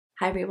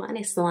Hi everyone,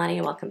 it's Nalanie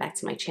and welcome back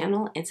to my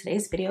channel. In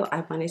today's video,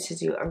 I wanted to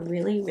do a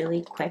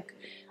really quick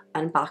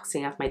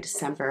unboxing of my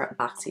December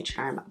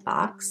BoxyCharm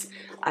box.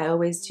 I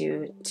always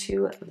do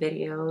 2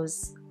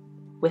 videos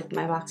with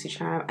my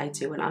BoxyCharm. I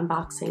do an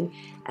unboxing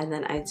and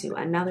then I do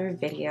another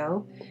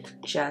video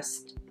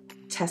just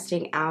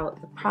testing out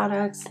the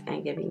products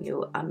and giving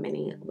you a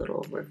mini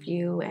little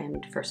review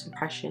and first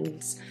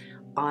impressions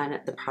on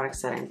the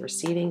products that I'm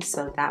receiving.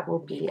 So that will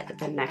be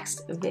the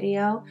next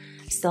video.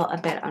 Still a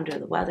bit under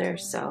the weather,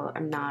 so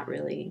I'm not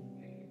really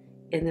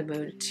in the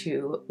mood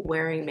to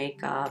wearing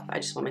makeup. I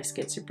just want my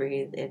skin to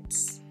breathe.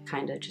 It's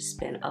kind of just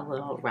been a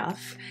little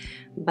rough,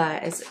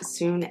 but as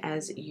soon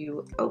as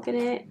you open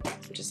it,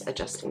 I'm just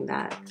adjusting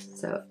that.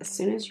 So as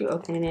soon as you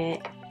open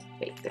it,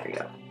 wait, there we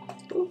go.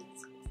 Oops.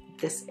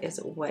 This is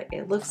what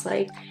it looks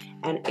like,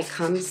 and it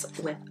comes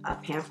with a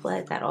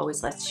pamphlet that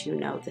always lets you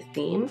know the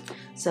theme.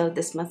 So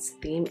this month's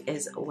theme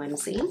is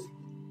whimsy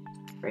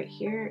right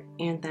here,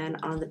 and then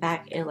on the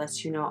back it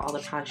lets you know all the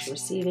products you're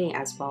receiving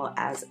as well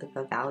as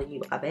the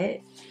value of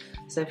it.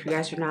 So if you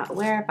guys are not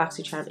aware,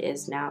 BoxyCharm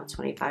is now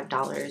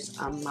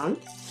 $25 a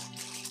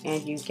month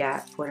and you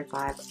get 4 to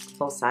 5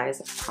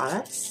 full-size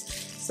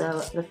products. So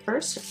the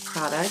first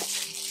product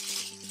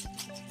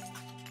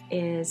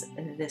is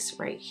this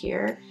right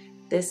here.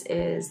 This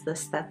is the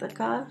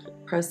Stetica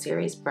Pro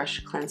Series Brush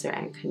Cleanser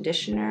and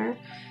Conditioner.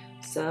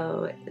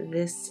 So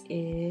this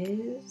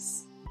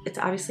is, it's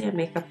obviously a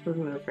makeup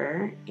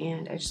remover,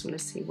 and I just want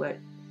to see what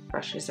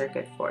brushes are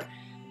good for.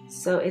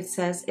 So it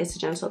says it's a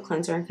gentle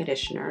cleanser and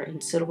conditioner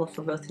and suitable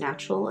for both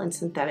natural and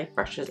synthetic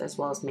brushes as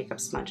well as makeup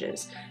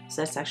sponges.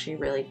 So that's actually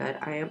really good.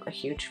 I am a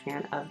huge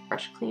fan of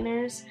brush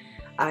cleaners.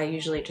 I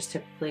usually just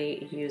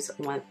typically use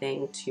one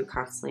thing to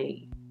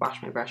constantly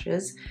wash my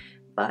brushes,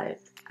 but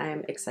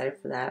I'm excited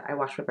for that. I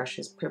wash my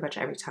brushes pretty much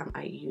every time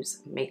I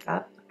use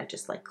makeup. I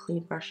just like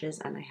clean brushes,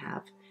 and I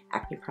have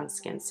acne prone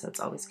skin, so it's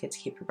always good to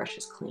keep your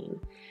brushes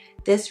clean.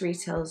 This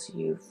retails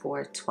you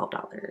for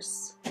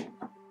 $12.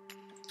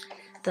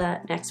 The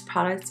next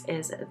product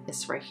is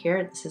this right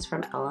here. This is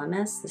from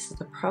LMS. This is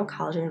the Pro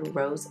Collagen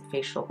Rose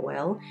Facial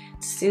Oil.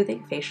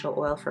 Soothing facial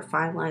oil for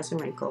fine lines and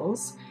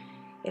wrinkles.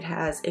 It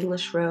has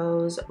English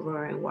rose,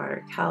 roaring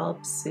water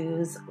kelp,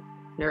 soothes,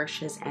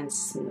 nourishes, and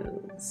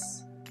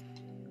smooths.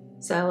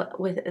 So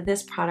with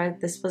this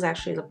product, this was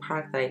actually the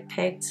product that I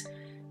picked.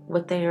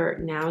 What they are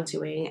now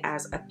doing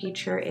as a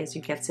feature is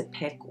you get to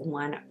pick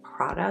one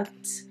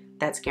product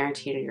that's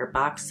guaranteed in your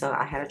box. So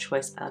I had a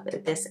choice of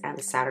this and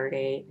the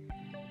Saturday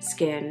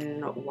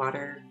Skin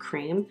Water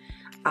Cream.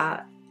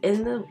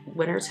 In the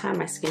wintertime,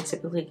 my skin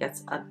typically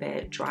gets a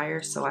bit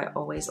drier, so I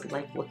always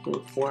like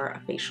looking for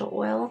a facial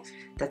oil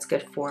that's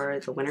good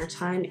for the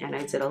wintertime, and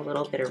I did a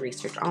little bit of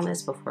research on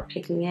this before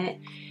picking it,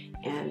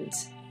 and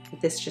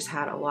this just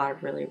had a lot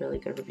of really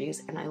good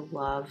reviews, and I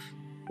love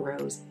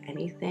rose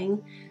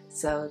anything.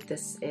 So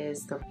this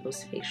is the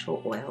Rose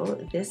Facial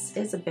Oil. This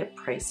is a bit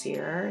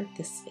pricier.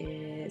 This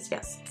is,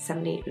 yes,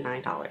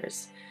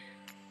 $79.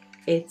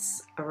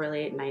 It's a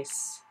really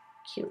nice,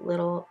 cute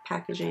little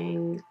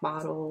packaging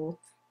bottle,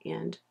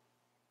 and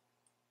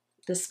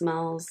this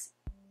smells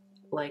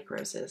like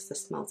roses.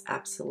 This smells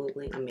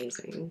absolutely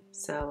amazing.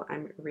 So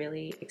I'm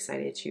really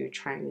excited to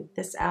try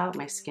this out.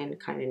 My skin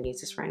kind of needs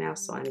this right now,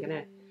 so I'm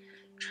gonna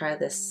try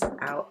this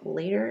out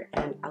later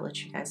and I'll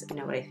let you guys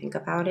know what I think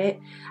about it.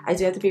 I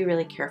do have to be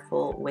really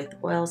careful with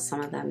oils.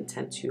 Some of them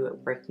tend to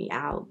break me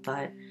out,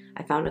 but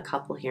I found a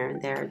couple here and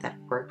there that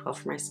worked well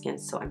for my skin,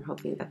 so I'm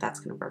hoping that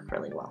that's going to work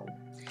really well.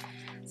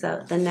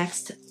 So the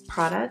next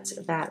product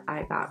that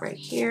I got right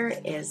here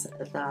is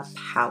the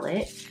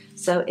palette.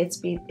 So it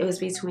was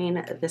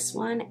between this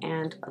one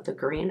and the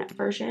green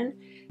version.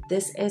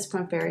 This is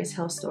from Fairy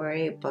Tale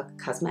Storybook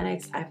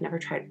Cosmetics. I've never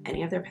tried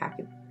any of their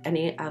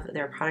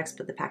products,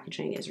 but the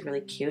packaging is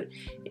really cute.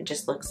 It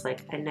just looks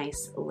like a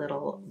nice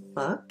little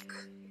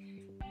book,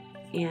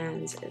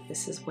 and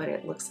this is what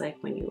it looks like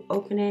when you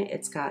open it.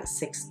 It's got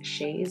 6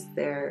 shades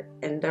there,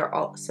 and they're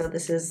all, so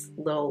this is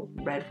little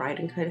Red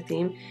Riding Hood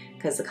theme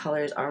because the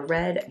colors are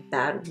red,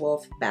 Bad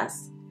Wolf,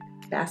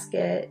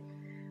 Basket,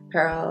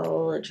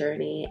 Pearl,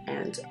 Journey,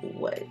 and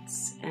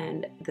Woods.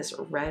 And this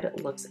red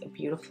looks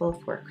beautiful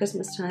for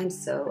Christmas time,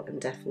 so I'm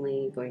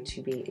definitely going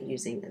to be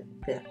using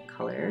the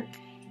color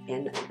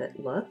and the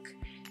look.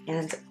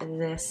 And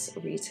this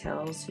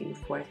retails you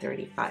for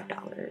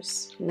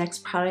 $35.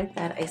 Next product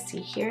that I see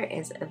here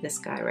is this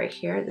guy right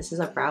here. This is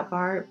a brow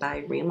bar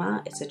by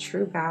Rima. It's a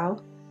true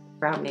brow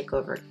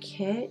makeover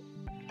kit,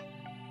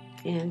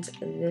 and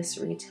this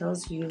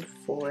retails you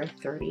for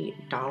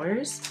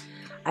 $30.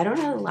 I don't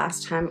know the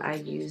last time I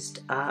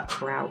used a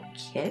brow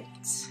kit.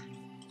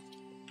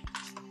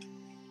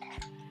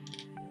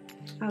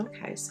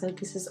 Okay, so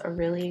this is a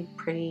really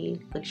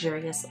pretty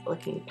luxurious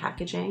looking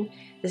packaging.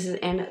 This is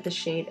in the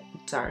shade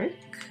dark,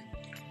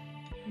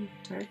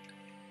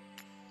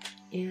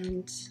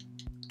 and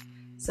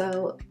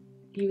so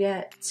you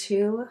get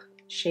 2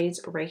 shades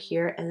right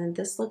here, and then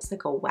this looks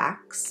like a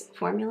wax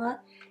formula,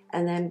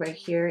 and then right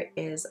here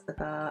is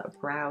the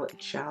brow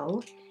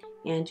gel,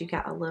 and you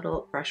get a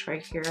little brush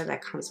right here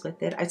that comes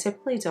with it. I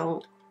typically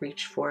don't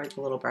reach for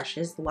the little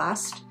brushes. The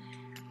last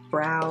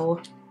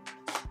brow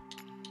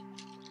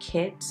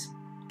kit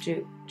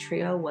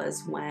trio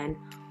was when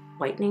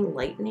Whitening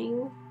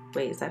Lightning,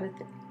 wait, is that a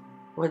thing?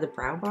 Or the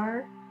Brow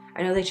Bar?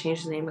 I know they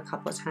changed the name a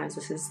couple of times.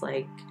 This is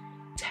like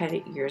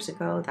 10 years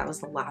ago. That was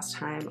the last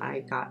time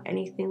I got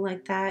anything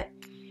like that.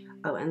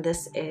 Oh, and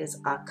this is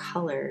a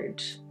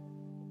colored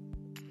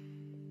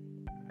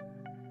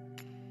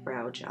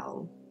brow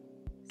gel.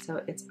 So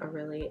it's a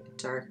really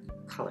dark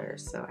color.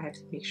 So I have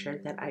to make sure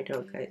that I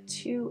don't get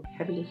too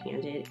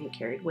heavy-handed and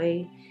carried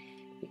away,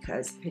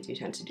 because I do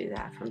tend to do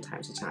that from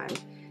time to time.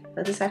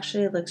 But this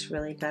actually looks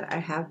really good. I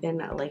have been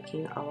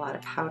liking a lot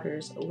of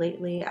powders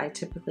lately. I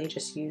typically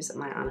just use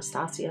my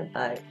Anastasia,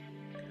 but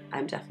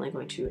I'm definitely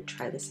going to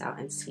try this out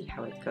and see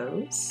how it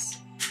goes.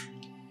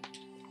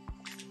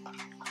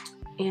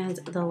 And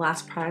the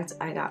last product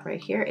I got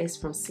right here is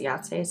from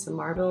Ciate. It's a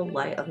Marble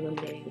Light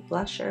Illuminating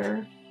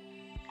Blusher.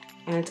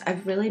 And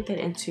I've really been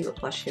into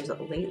blushes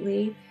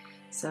lately,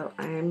 so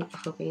I'm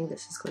hoping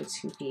this is going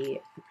to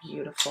be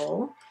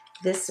beautiful.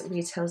 This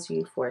retails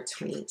you for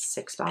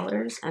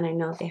 $26, and I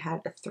know they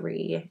had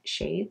 3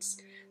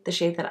 shades. The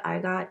shade that I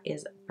got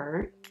is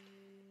Burnt.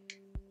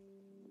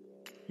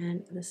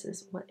 And this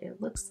is what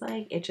it looks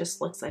like. It just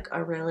looks like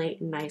a really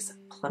nice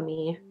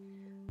plummy,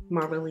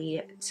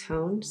 marbly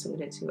tone. So I'm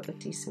going to do a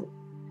decent,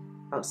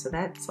 oh, so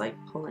that's like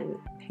pulling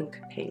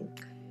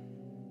pink.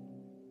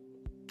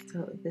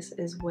 So this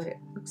is what it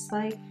looks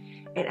like.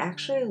 It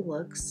actually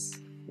looks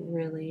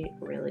really,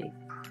 really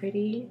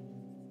pretty.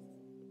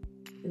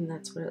 And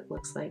that's what it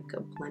looks like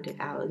blended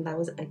out. And that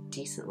was a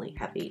decently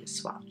heavy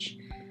swatch.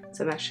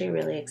 So I'm actually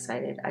really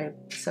excited.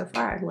 So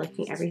far I'm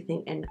liking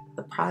everything in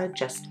the product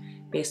just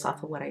based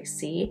off of what I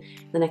see.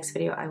 In the next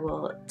video I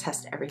will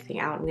test everything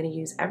out. I'm going to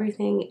use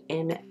everything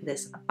in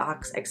this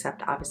box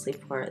except obviously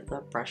for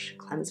the brush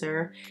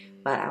cleanser,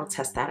 but I'll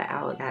test that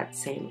out that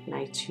same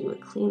night to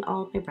clean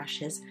all of my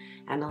brushes,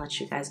 and I'll let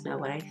you guys know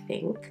what I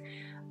think.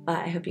 But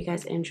I hope you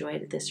guys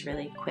enjoyed this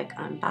really quick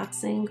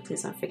unboxing.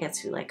 Please don't forget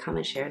to like,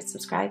 comment, share, and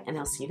subscribe, and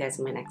I'll see you guys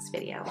in my next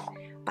video.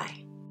 Bye.